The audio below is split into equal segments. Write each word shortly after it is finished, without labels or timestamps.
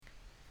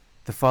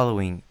The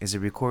following is a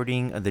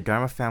recording of the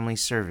Dharma Family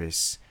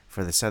Service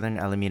for the Southern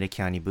Alameda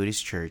County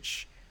Buddhist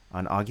Church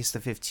on August the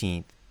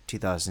 15th,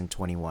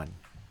 2021.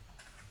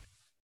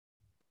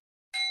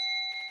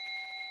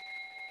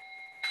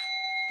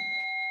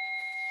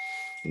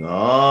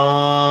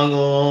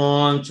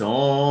 가곤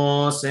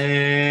조세감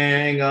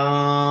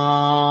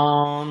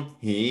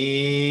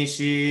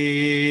히시무조도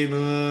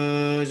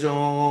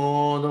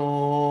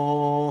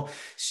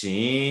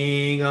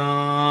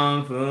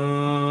시간不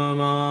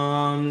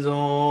満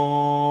足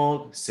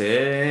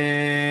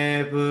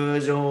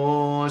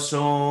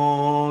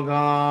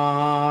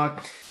세부조쇼각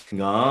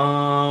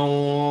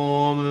가오무료고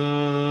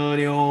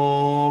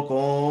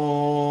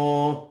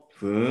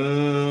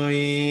不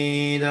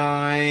意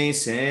大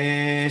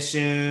世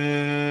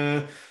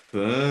襲不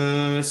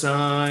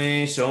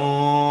採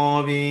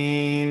小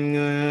便具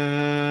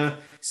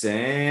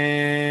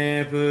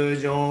政府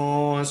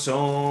上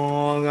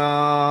昇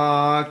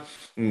学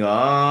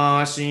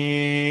が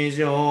市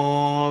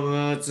場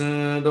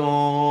仏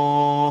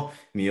道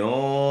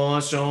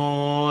妙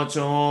正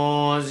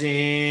長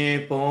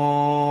寺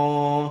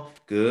法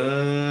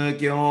空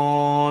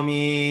教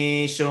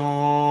未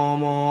正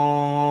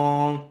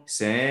門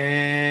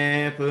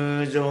政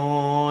府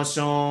上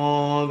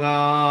昇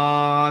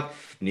学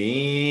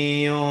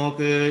利欲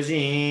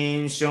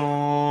人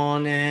少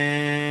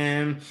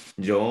年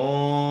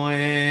上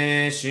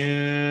映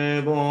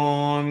主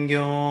本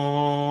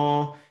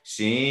業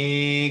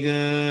シ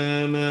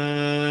グ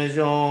ム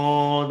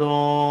浄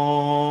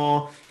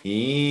土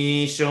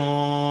一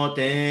生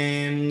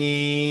天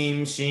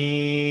人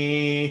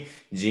師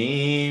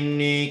人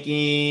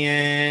力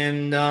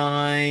縁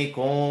大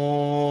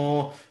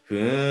公不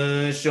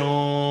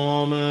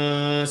正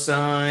無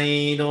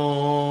才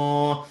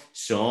道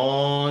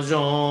少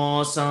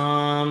女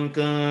三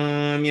苦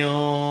名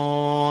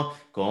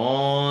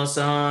交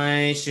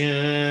際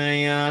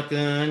集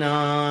約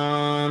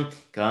難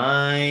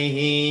回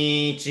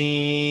避知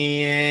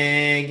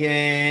恵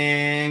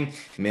言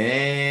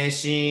名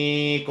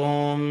詞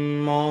根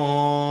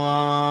門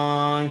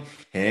案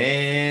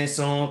閉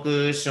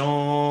塞小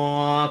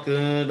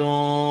悪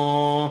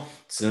道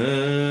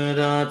通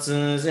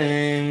達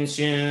全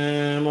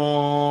宗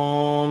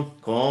門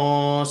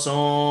高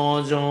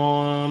僧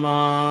上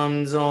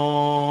満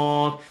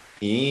足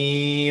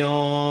い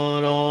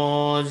よ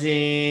ろ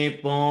じ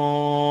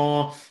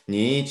ぽ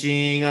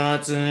日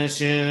月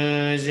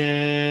修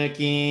十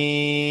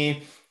期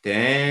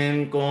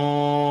天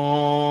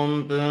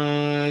根不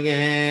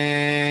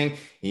言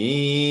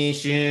一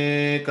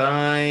種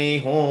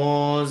解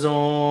放像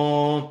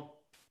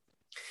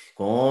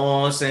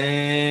公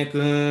正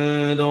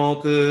功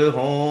徳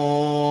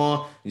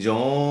法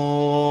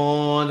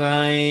上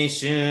大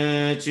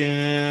集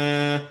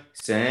中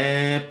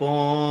説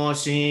法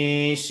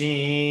四四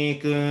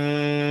苦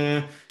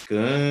供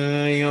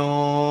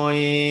養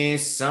一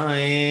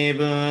切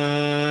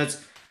仏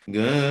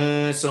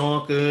具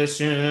足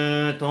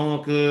修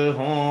徳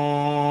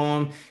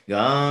本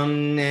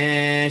元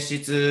年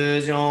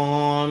出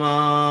上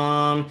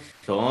満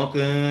徳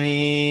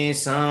意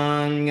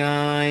三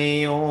害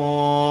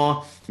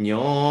用女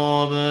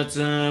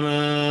仏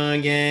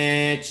無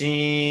下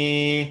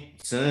地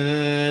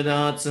通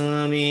達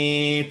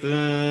未不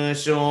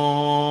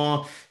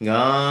詳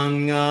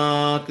願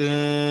学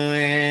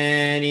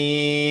営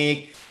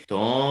力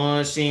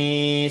都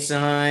市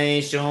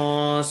最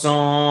小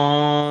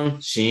尊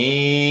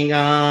志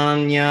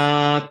願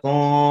や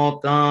国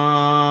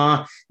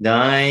家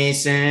大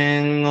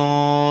戦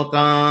後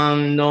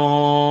感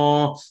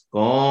動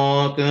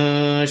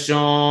国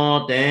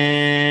書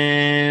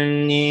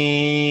天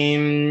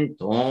人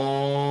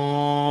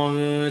東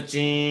宇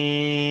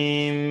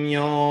鎮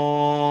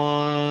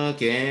妙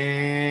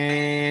慶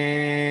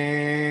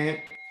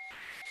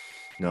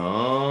ナ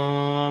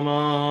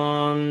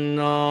マン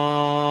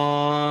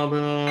ナブ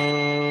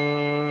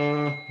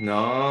ナ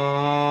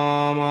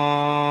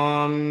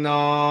マン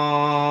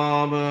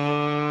ナブ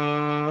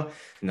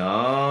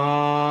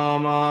ナ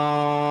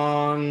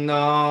マン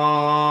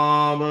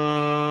ナブ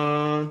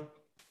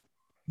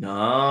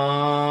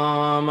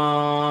ナ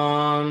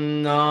マ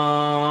ン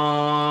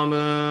ナ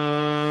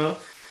ブ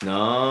ナ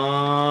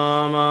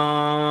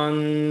マ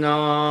ン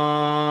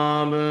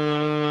ナ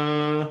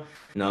ブ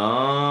ナ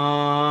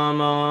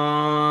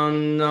マ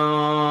ン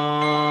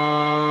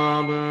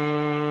ナブ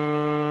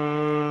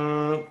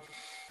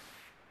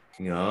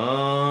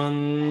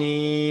願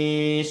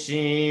に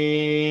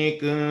し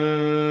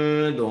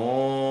く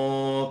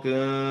どく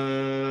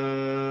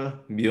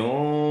平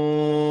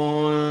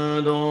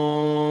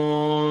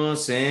等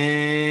聖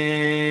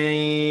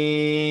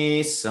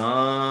祭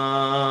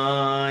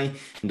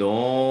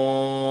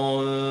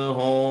道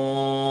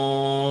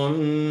本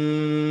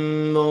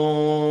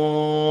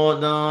菩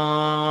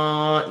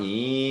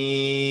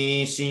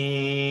提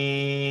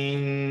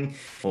心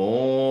法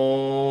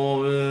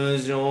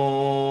上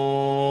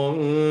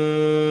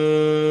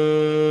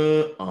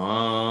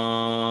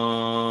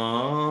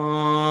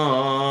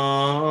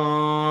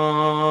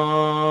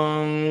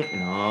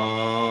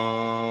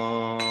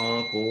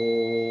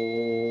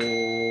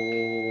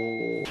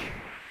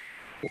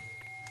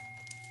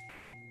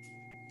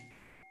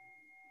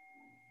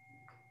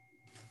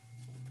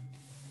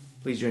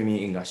Please join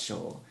me in 合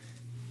唱。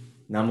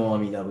ナモア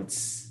ミダ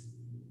仏。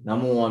ナ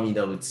モアミ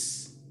ダ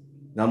仏。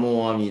ナ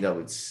モアミダ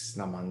仏。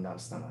ナマンダブ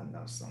ス、ナマン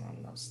ダブス、ナマ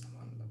ンダブス、ナ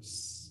マンダブ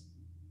ス。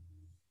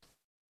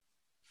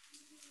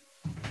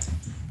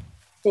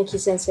Thank you,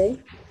 Sensei.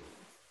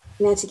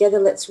 Now together,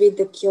 let's read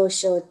the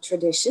Kyosho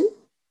tradition.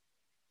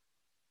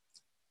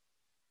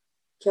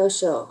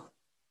 Kyosho,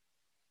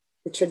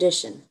 the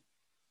tradition.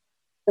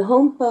 The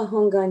Honpa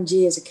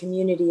Honganji is a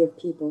community of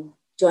people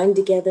joined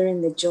together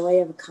in the joy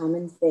of a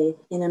common faith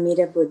in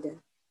Amida Buddha.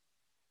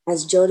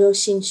 As Jodo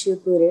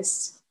Shinshu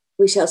Buddhists,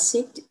 we shall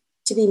seek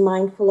to be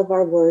mindful of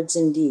our words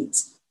and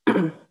deeds.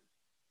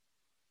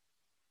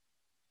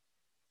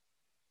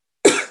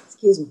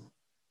 Excuse me.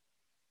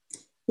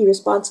 Be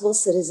responsible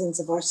citizens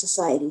of our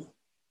society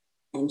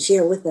and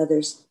share with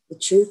others the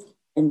truth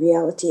and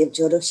reality of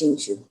Jodo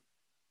Shinshu.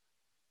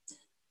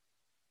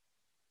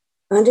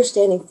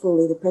 Understanding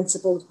fully the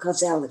principle of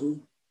causality,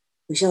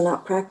 we shall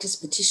not practice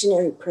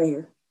petitionary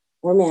prayer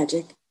or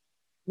magic,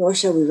 nor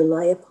shall we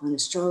rely upon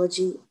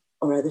astrology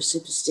or other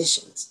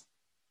superstitions.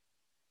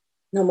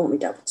 Namo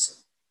Amida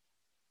Butsu.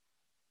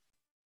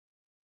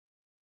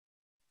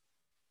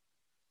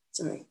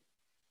 Sorry.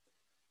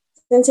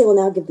 Sensei will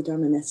now give the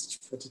Dharma message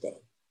for today.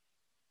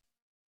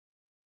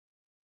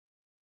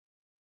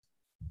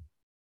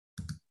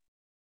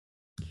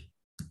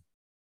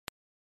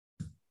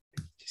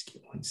 Just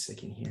give 1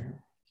 second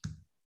here.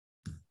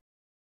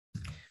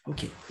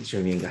 Okay, please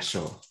join me in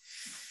Gasho.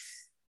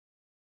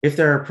 If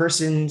there are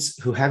persons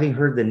who, having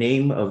heard the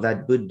name of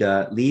that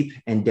Buddha, leap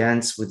and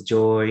dance with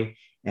joy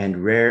and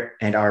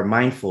are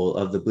mindful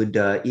of the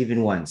Buddha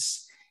even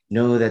once,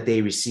 know that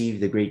they receive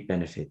the great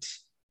benefit.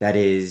 That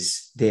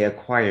is, they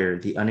acquire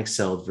the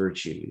unexcelled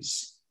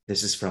virtues.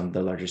 This is from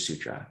the larger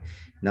sutra.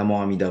 Namo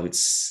Amida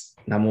Butsu.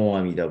 Namo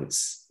Amida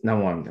Butsu.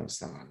 Namo Amida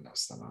Butsu. Namo Amida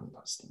Butsu. Namo Amida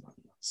Butsu. Namo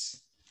Amida Butsu.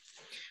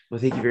 Well,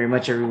 thank you very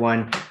much,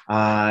 everyone.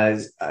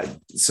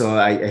 So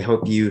I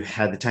hope you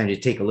had the time to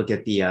take a look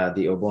at the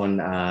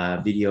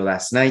Obon video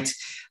last night.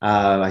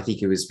 I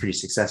think it was pretty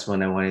successful,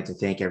 and I wanted to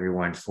thank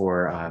everyone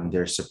for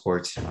their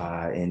support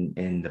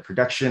in the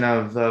production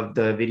of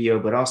the video,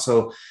 but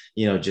also,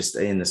 just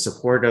in the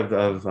support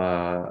of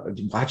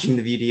watching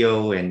the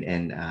video and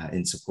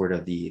in support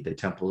of the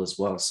temple as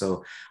well.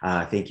 So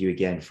thank you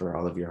again for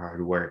all of your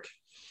hard work.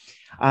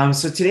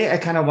 So today I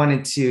kind of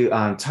wanted to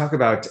talk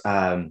about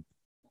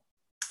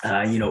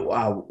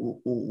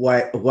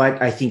what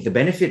I think the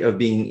benefit of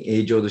being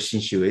a Jodo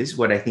Shinshu is,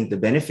 what I think the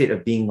benefit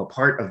of being a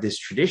part of this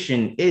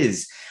tradition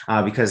is,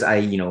 because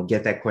I,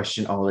 get that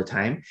question all the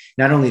time.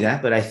 Not only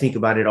that, but I think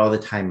about it all the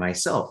time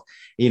myself.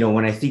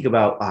 When I think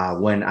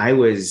about when I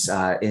was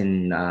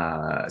in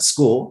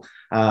school,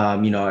 I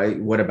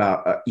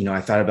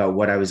thought about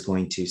what I was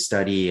going to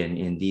study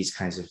and these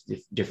kinds of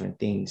different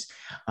things.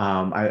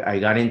 I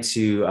got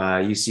into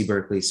UC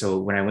Berkeley. So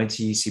when I went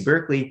to UC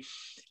Berkeley,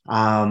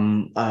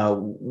 one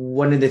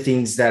of the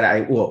things that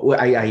I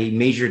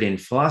majored in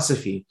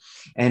philosophy,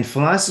 and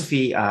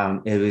philosophy,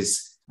 it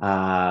was,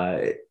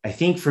 I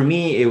think for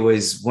me, it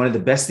was one of the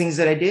best things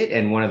that I did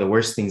and one of the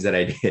worst things that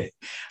I did.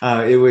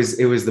 It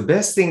was the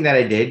best thing that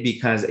I did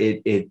because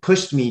it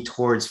pushed me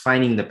towards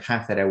finding the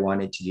path that I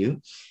wanted to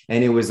do.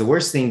 And it was the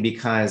worst thing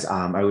because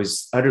I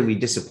was utterly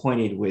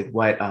disappointed with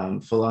what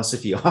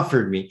philosophy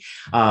offered me,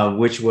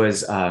 which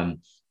was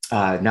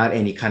not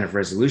any kind of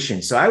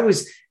resolution. So I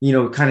was,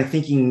 kind of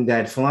thinking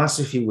that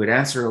philosophy would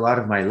answer a lot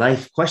of my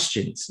life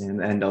questions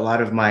and a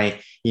lot of my,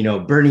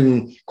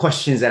 burning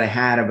questions that I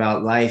had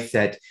about life,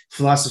 that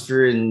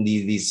philosopher and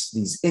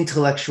these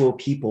intellectual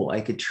people I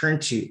could turn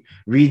to,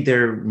 read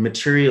their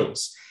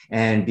materials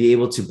and be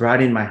able to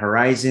broaden my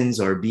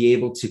horizons, or be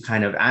able to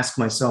kind of ask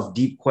myself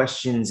deep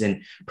questions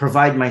and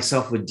provide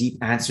myself with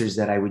deep answers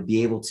that I would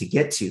be able to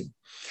get to.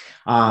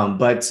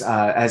 But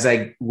as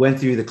I went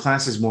through the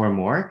classes more and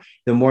more,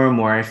 the more and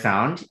more I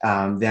found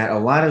that a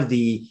lot of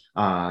the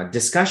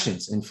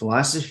discussions in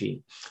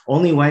philosophy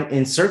only went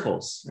in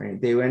circles,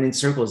 right? They went in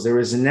circles. There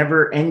was a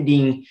never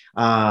ending,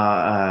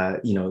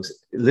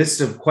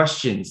 list of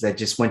questions that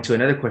just went to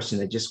another question,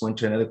 that just went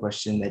to another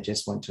question, that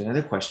just went to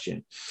another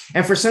question.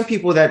 And for some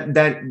people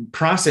that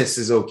process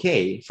is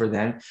okay for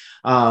them.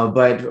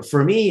 But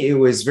for me, it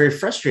was very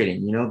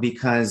frustrating,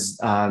 because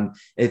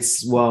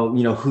it's,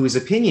 whose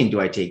opinion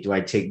do I take?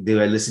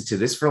 Do I listen to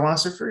this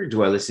philosopher?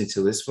 Do I listen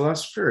to this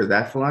philosopher or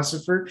that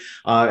philosopher?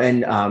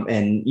 And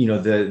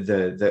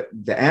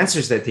the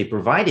answers that they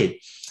provided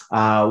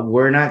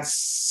were not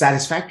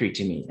satisfactory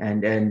to me.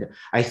 And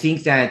I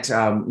think that,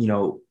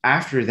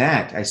 after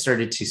that, I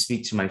started to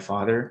speak to my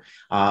father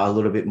a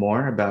little bit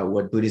more about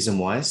what Buddhism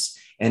was.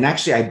 And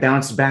actually, I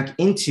bounced back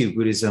into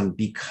Buddhism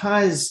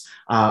because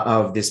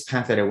of this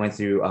path that I went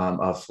through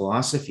of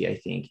philosophy, I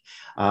think.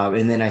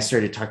 And then I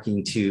started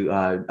talking to,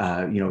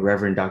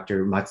 Reverend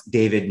Dr.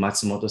 David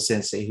Matsumoto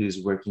Sensei,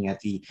 who's working at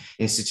the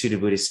Institute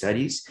of Buddhist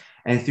Studies.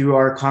 And through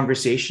our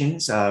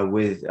conversations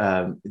with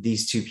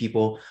these two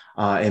people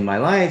in my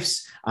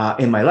life,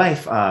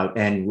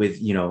 and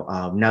with,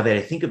 now that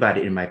I think about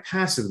it in my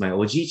past with my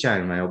oji-chan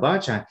and my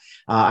oba-chan,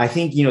 I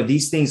think,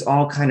 these things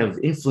all kind of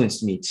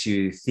influenced me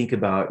to think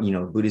about,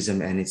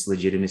 Buddhism and its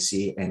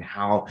legitimacy and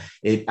how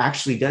it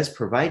actually does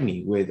provide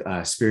me with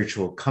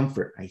spiritual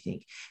comfort, I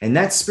think. And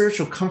that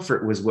spiritual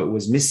comfort was what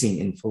was missing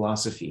in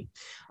philosophy.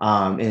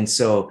 And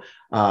so,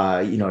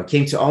 it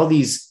came to all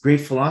these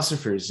great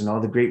philosophers and all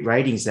the great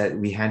writings that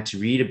we had to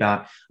read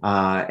about,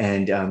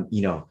 and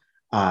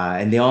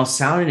they all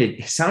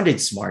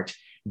sounded smart,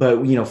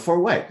 but for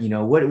what?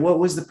 What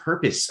was the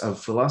purpose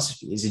of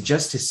philosophy? Is it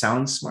just to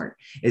sound smart?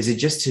 Is it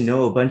just to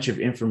know a bunch of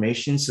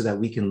information so that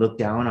we can look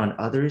down on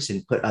others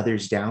and put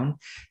others down?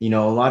 A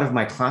lot of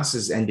my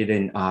classes ended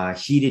in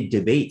heated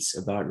debates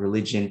about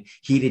religion,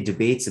 heated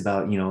debates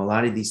about a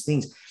lot of these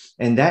things.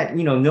 And that,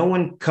 no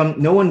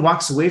one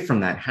walks away from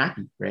that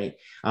happy, right?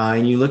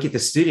 And you look at the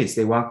students,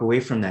 they walk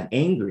away from that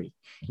angry.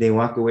 They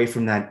walk away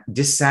from that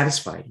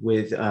dissatisfied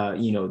with,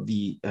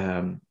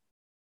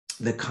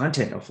 the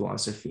content of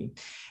philosophy.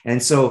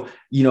 And so,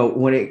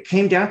 when it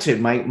came down to it,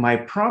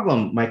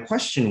 my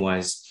question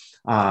was,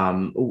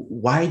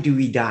 why do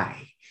we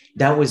die?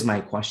 That was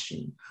my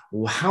question.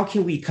 How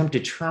can we come to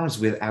terms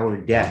with our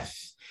death?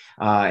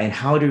 And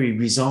how do we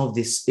resolve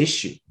this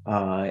issue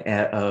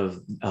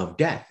of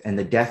death and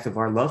the death of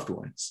our loved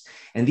ones?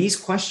 And these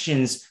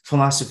questions,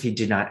 philosophy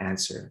did not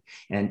answer.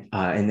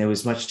 And there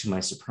was much to my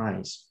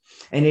surprise.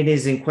 And it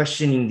is in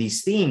questioning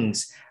these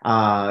things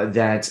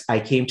that I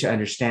came to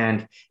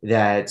understand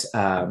that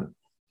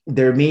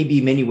there may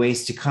be many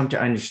ways to come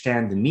to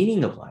understand the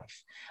meaning of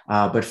life.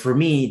 But for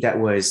me, that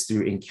was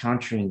through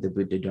encountering the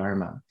Buddha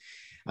Dharma.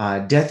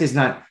 Death is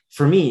not,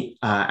 for me,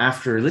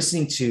 after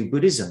listening to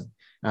Buddhism,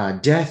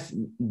 death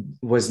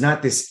was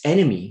not this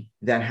enemy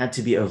that had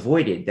to be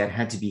avoided, that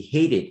had to be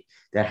hated,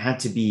 that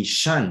had to be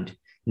shunned,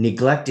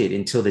 neglected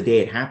until the day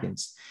it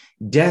happens.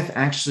 Death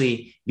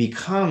actually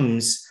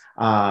becomes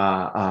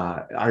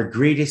our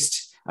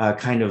greatest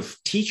kind of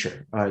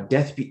teacher.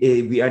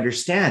 We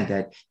understand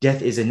that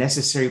death is a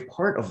necessary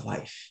part of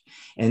life,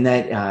 and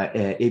that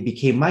it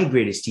became my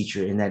greatest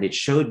teacher in that it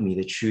showed me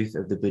the truth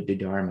of the Buddha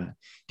Dharma.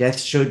 Death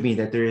showed me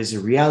that there is a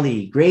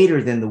reality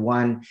greater than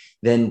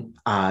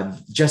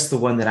just the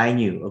one that I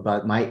knew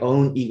about my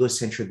own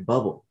egocentric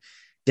bubble.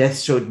 Death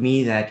showed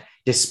me that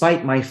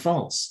despite my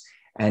faults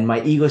and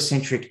my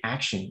egocentric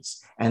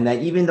actions, and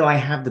that even though I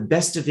have the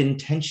best of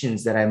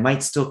intentions that I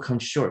might still come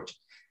short,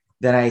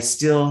 that I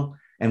still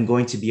am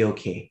going to be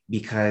okay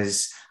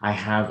because I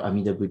have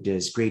Amida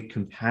Buddha's great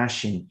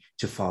compassion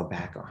to fall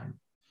back on.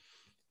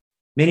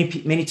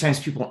 Many times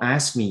people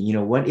ask me,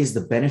 what is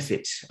the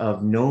benefit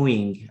of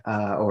knowing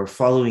or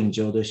following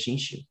Jodo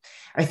Shinshu?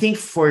 I think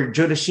for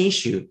Jodo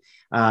Shinshu,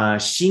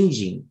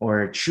 Shinjin,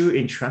 or true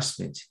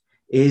entrustment,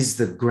 is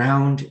the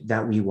ground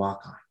that we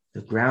walk on,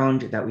 the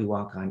ground that we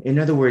walk on. In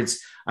other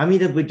words,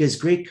 Amida Buddha's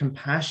great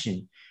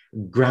compassion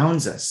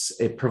grounds us.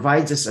 It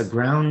provides us a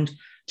ground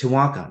to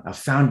walk on, a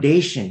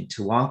foundation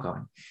to walk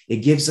on. It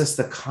gives us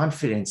the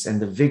confidence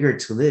and the vigor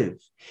to live.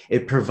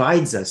 It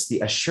provides us the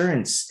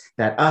assurance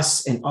that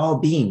us and all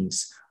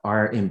beings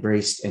are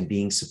embraced and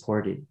being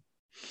supported.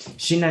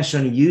 Shinran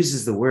Shonin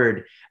uses the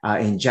word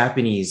in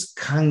Japanese,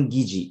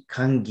 kangiji,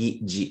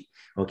 kangiji.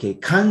 Okay,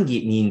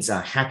 kangi means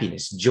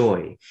happiness,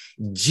 joy.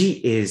 Ji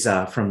is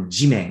from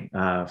jimen,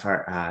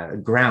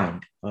 for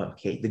ground.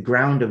 Okay, the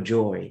ground of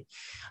joy.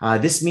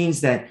 This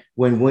means that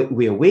when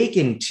we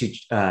awaken to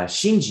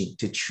Shinjin,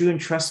 to true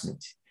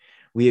entrustment,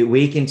 we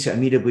awaken to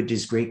Amida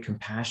Buddha's great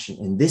compassion.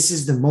 And this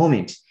is the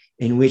moment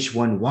in which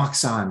one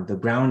walks on the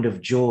ground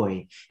of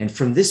joy. And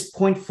from this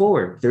point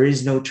forward, there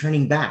is no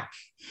turning back.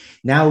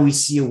 Now we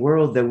see a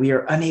world that we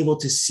are unable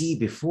to see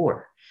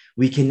before.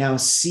 We can now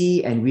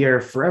see, and we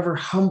are forever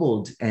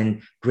humbled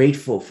and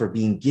grateful for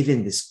being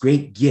given this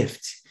great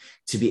gift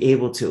to be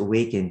able to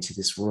awaken to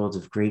this world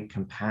of great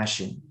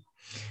compassion.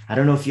 I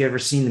don't know if you've ever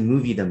seen the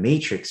movie The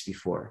Matrix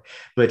before,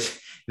 but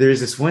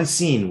there's this one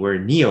scene where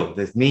Neo,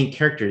 the main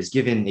character, is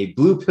given a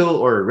blue pill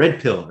or a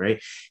red pill,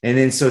 right? And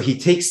then so he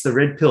takes the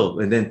red pill,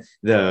 and then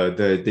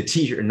the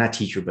teacher, not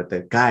teacher, but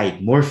the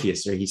guide,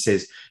 Morpheus, right? He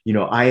says,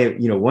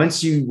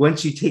 once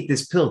you take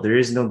this pill, there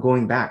is no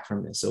going back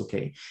from this,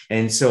 okay?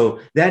 And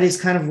so that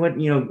is kind of what,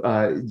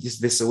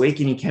 this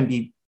awakening can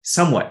be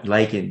somewhat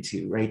likened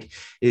to, right?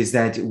 Is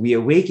that we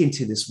awaken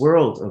to this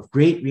world of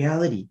great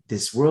reality,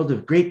 this world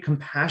of great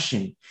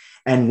compassion.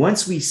 And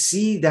once we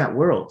see that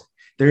world,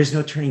 there is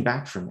no turning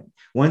back from it.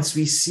 Once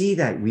we see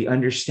that, we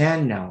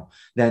understand now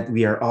that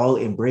we are all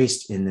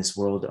embraced in this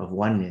world of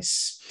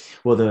oneness.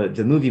 Well,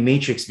 the movie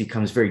Matrix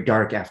becomes very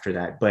dark after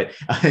that, but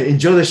in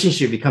Jodo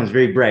Shinshu, it becomes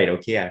very bright,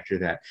 okay, after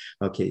that.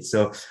 Okay,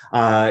 so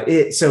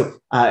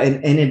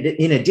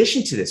in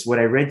addition to this, what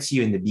I read to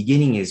you in the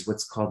beginning is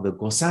what's called the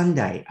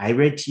Gosandai. I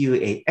read to you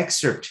an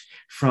excerpt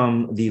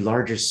from the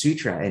larger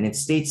sutra, and it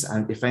states,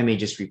 if I may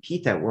just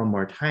repeat that one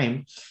more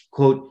time,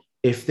 quote,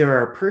 if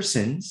there are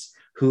persons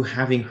who,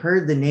 having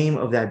heard the name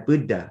of that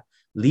Buddha,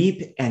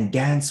 leap and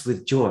dance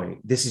with joy.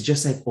 This is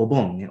just like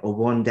obon,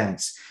 obon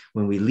dance.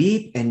 When we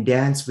leap and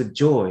dance with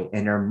joy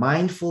and are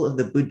mindful of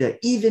the Buddha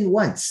even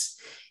once,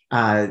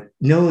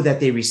 know that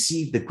they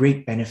receive the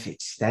great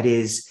benefit. That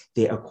is,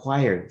 they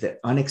acquire the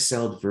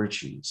unexcelled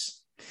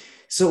virtues.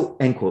 So,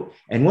 end quote.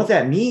 And what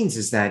that means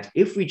is that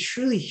if we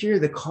truly hear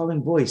the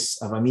calling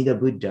voice of Amida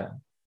Buddha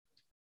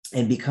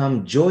and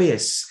become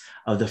joyous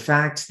of the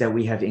fact that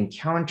we have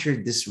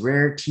encountered this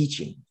rare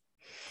teaching,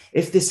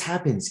 if this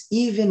happens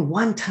even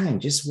one time,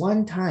 just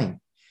one time,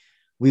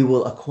 we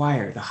will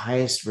acquire the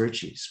highest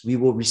virtues. We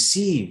will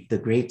receive the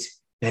great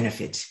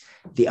benefit,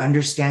 the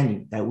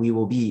understanding that we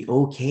will be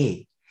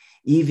okay,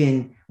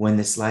 even when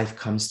this life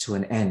comes to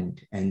an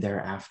end and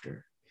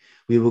thereafter.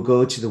 We will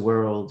go to the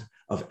world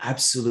of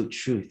absolute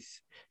truth,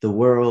 the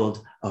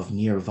world of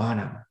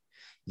nirvana,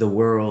 the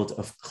world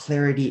of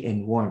clarity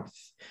and warmth,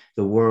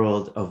 the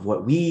world of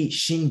what we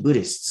Shin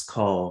Buddhists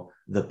call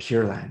the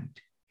Pure Land.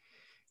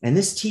 And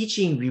this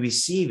teaching we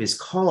receive is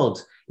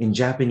called in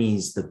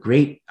Japanese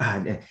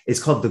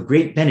it's called the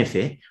Great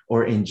Benefit,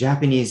 or in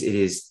Japanese it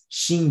is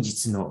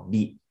Shinjitsu no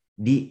Ri.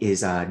 Ri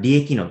is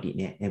Rieki no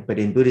Ri, but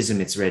in Buddhism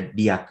it's read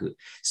Ryaku.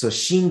 So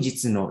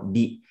Shinjitsu no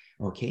Ri,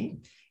 okay?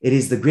 It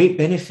is the great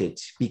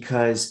benefit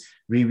because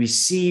we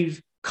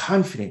receive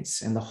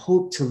confidence and the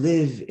hope to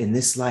live in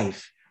this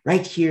life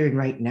right here and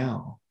right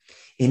now.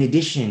 In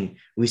addition,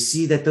 we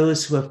see that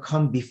those who have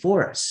come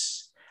before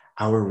us,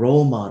 our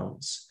role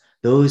models,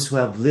 those who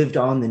have lived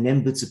on the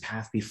Nembutsu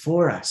path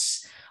before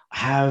us,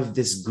 have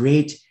this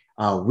great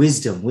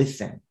wisdom with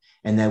them,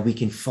 and that we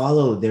can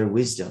follow their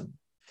wisdom.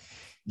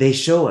 They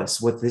show us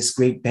what this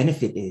great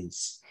benefit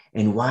is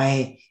and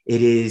why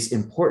it is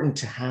important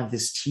to have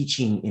this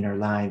teaching in our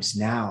lives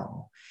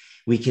now.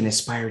 We can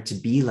aspire to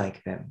be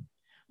like them.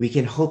 We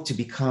can hope to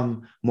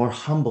become more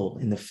humble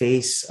in the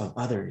face of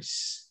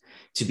others,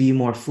 to be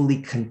more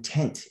fully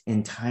content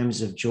in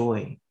times of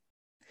joy,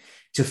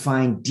 to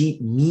find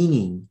deep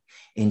meaning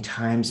in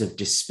times of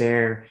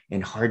despair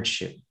and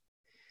hardship.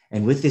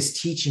 And with this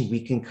teaching,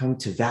 we can come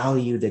to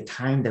value the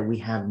time that we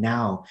have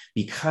now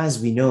because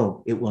we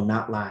know it will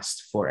not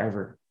last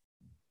forever.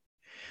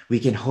 We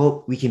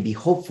can be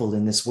hopeful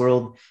in this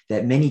world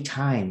that many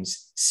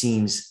times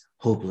seems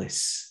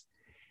hopeless.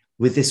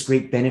 With this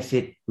great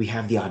benefit, we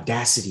have the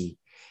audacity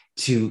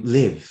to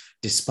live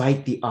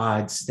despite the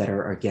odds that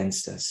are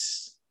against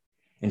us.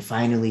 And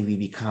finally, we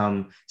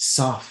become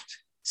soft,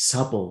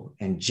 supple,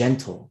 and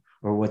gentle,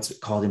 or what's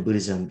called in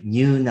Buddhism,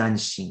 nyu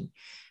nanshin.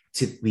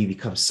 We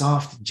become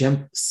soft,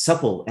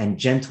 supple, and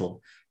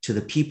gentle to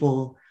the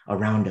people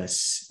around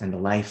us and the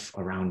life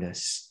around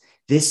us.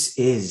 This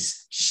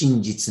is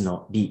Shinjitsu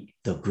no Ri,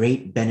 the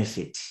great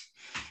benefit.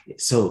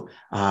 So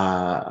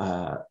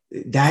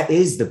that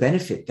is the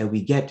benefit that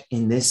we get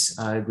in this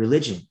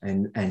religion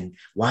and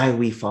why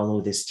we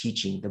follow this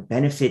teaching, the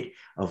benefit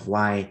of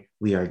why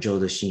we are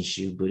Jodo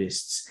Shinshu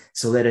Buddhists.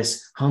 So let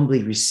us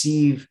humbly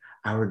receive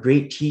our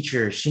great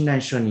teacher,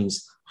 Shinran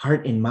Shonin's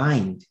heart and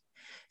mind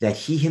that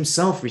he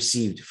himself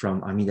received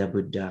from Amida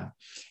Buddha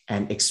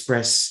and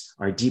express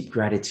our deep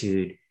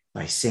gratitude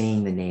by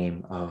saying the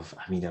name of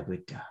Amida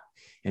Buddha.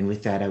 And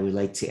with that, I would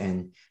like to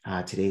end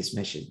today's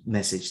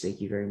message. Thank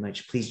you very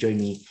much. Please join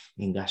me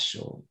in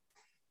Gassho.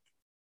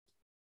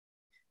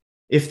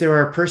 If there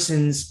are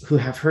persons who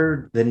have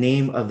heard the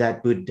name of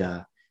that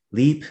Buddha,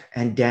 leap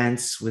and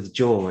dance with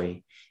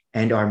joy,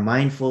 and are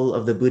mindful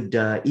of the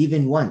Buddha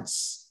even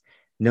once,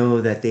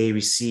 know that they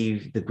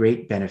receive the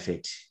great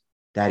benefit.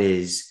 That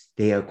is,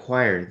 they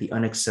acquire the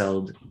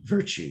unexcelled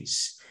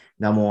virtues.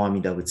 Namo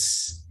Amida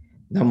Butsu.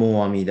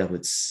 Namo Amida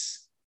Butsu.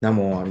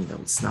 Namo Amida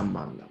Butsu.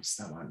 Namo Amida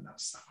Butsu. Namo Amida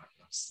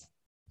Butsu.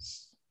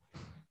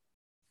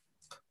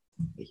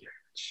 Thank you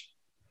very much.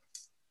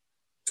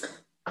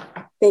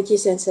 Thank you,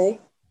 Sensei.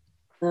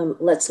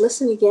 Let's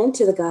listen again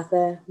to the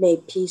Gatha, May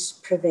Peace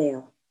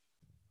Prevail.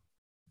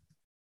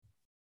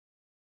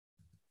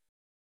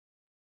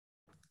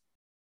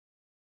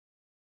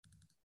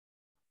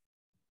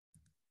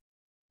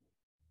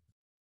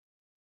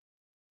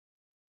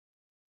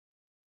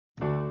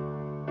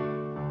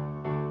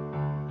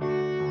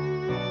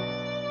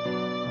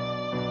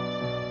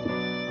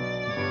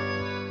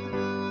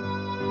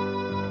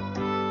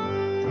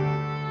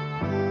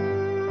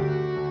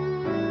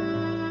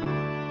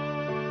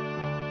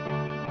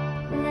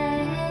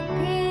 Let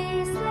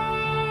peace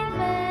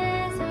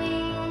live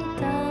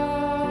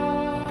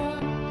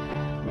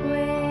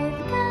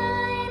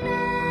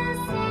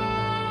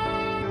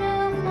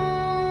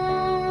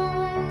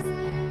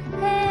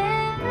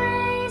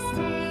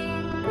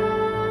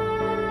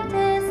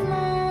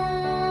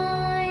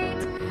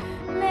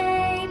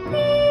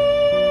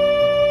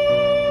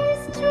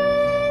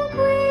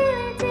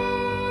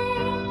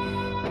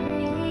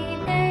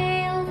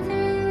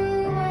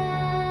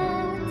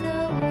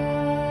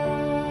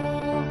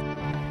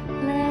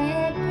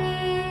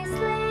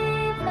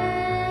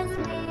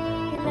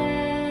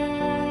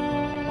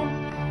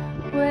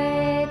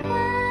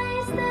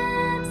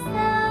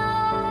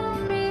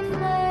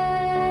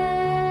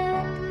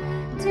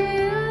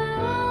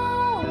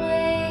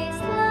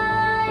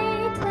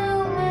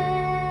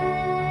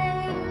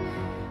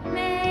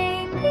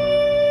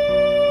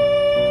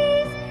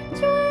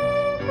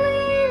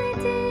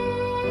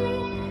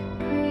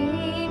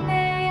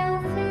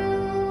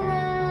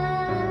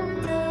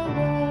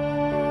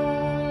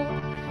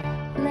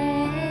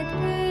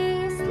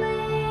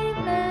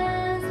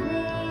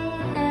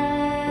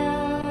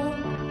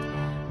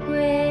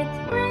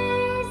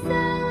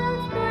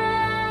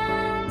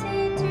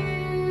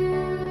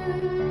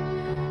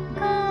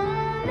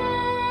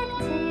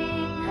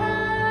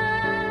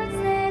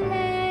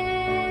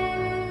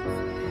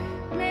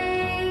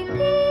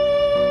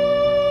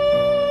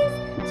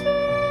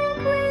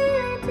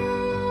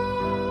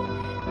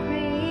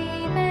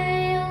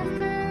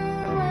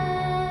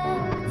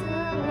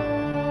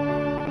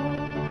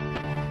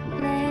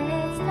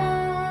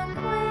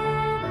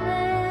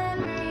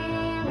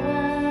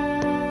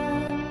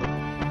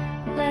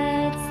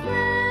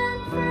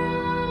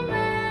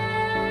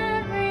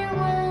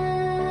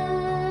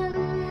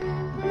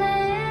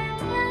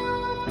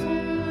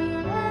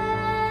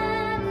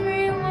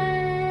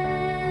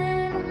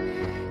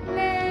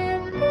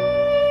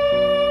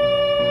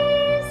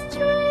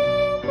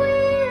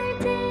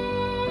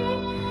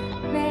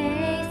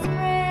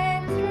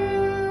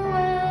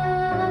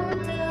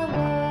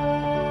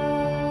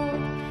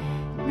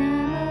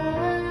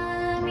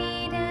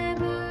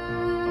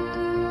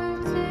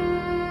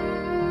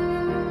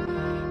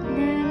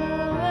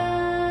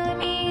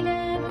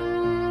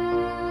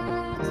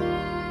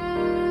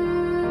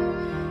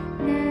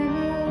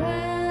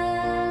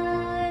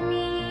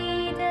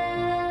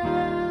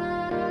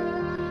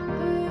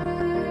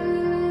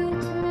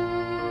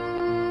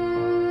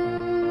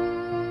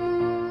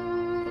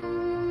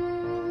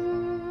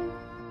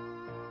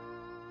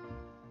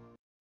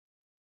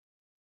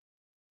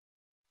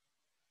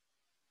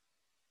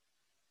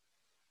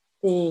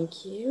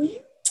Thank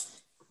you.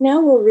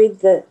 Now we'll read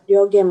the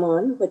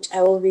Ryogemon, which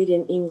I will read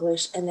in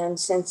English, and then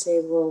Sensei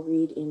will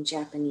read in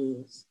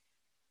Japanese.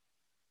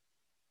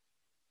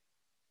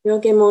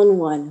 Ryogemon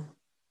 1.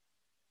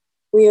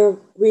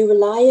 We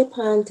rely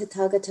upon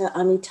Tathagata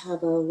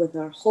Amitabha with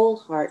our whole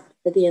heart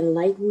for the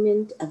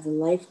enlightenment of the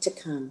life to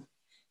come,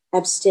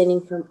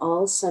 abstaining from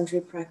all sundry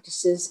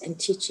practices and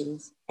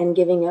teachings, and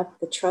giving up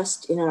the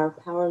trust in our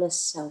powerless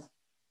self.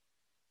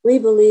 We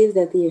believe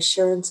that the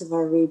assurance of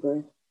our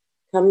rebirth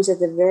comes at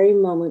the very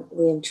moment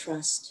we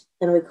entrust,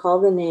 and we call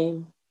the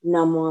name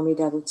Namo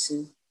Amida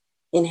Butsu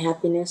in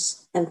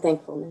happiness and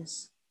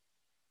thankfulness.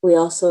 We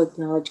also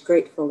acknowledge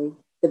gratefully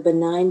the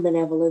benign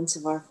benevolence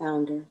of our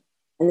founder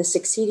and the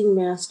succeeding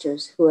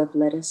masters who have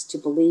led us to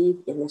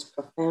believe in this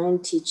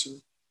profound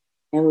teaching,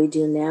 and we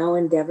do now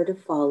endeavor to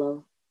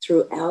follow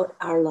throughout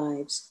our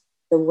lives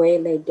the way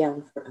laid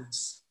down for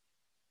us.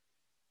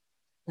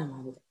 Namo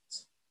Amida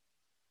Butsu.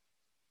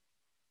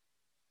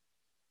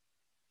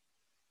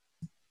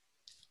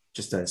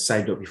 Just a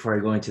side note before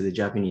I go into the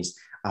Japanese.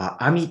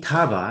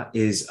 Amitabha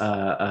is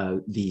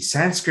the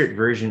Sanskrit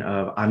version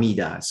of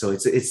Amida. So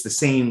it's the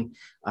same,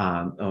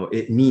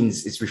 it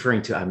means, it's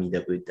referring to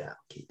Amida Buddha.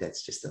 Okay,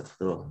 that's just a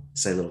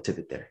little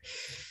tidbit there.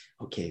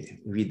 Okay,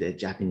 read the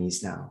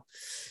Japanese now.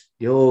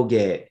 両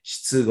下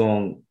出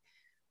言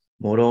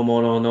もろ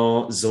もろ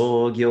の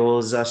造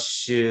業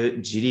雑種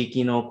自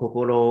力の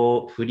心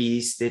を振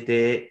り捨て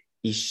て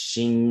一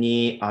心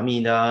に阿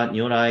弥陀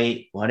如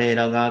来我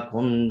らが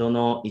今度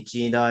の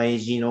一大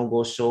事の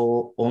御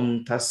所御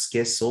助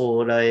け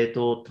僧らへ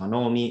と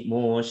頼み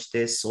申し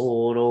て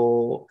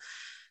候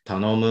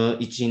頼む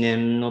一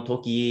年の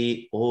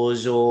時往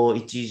生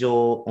一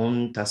条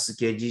御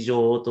助け事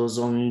情と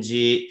存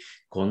じ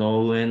こ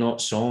の上の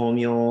称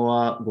名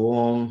はご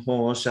恩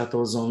報者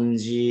と存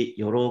じ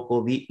喜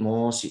び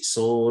申し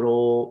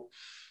候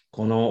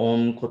この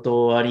恩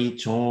断り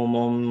弔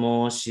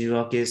問申し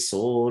訳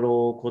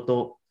候こ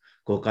と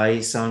ご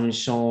解散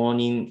承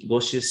認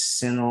ご出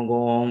世の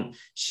ご恩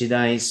次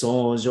第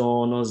僧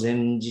正の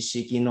全知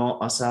識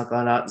の朝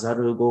からざ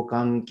るご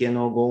関係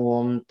のご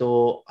恩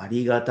とあ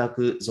りがた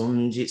く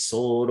存じ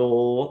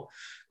候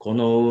こ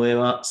の上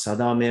は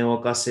定めを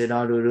課せ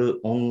られ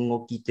る恩を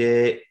規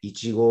定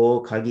一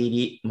号限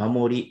り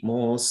守り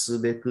申す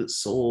べく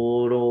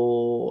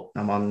候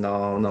ナマンダ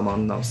ウナマ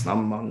ンダウスナ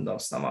マンダウ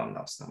スナマン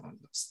ダウスナマン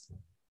ダウス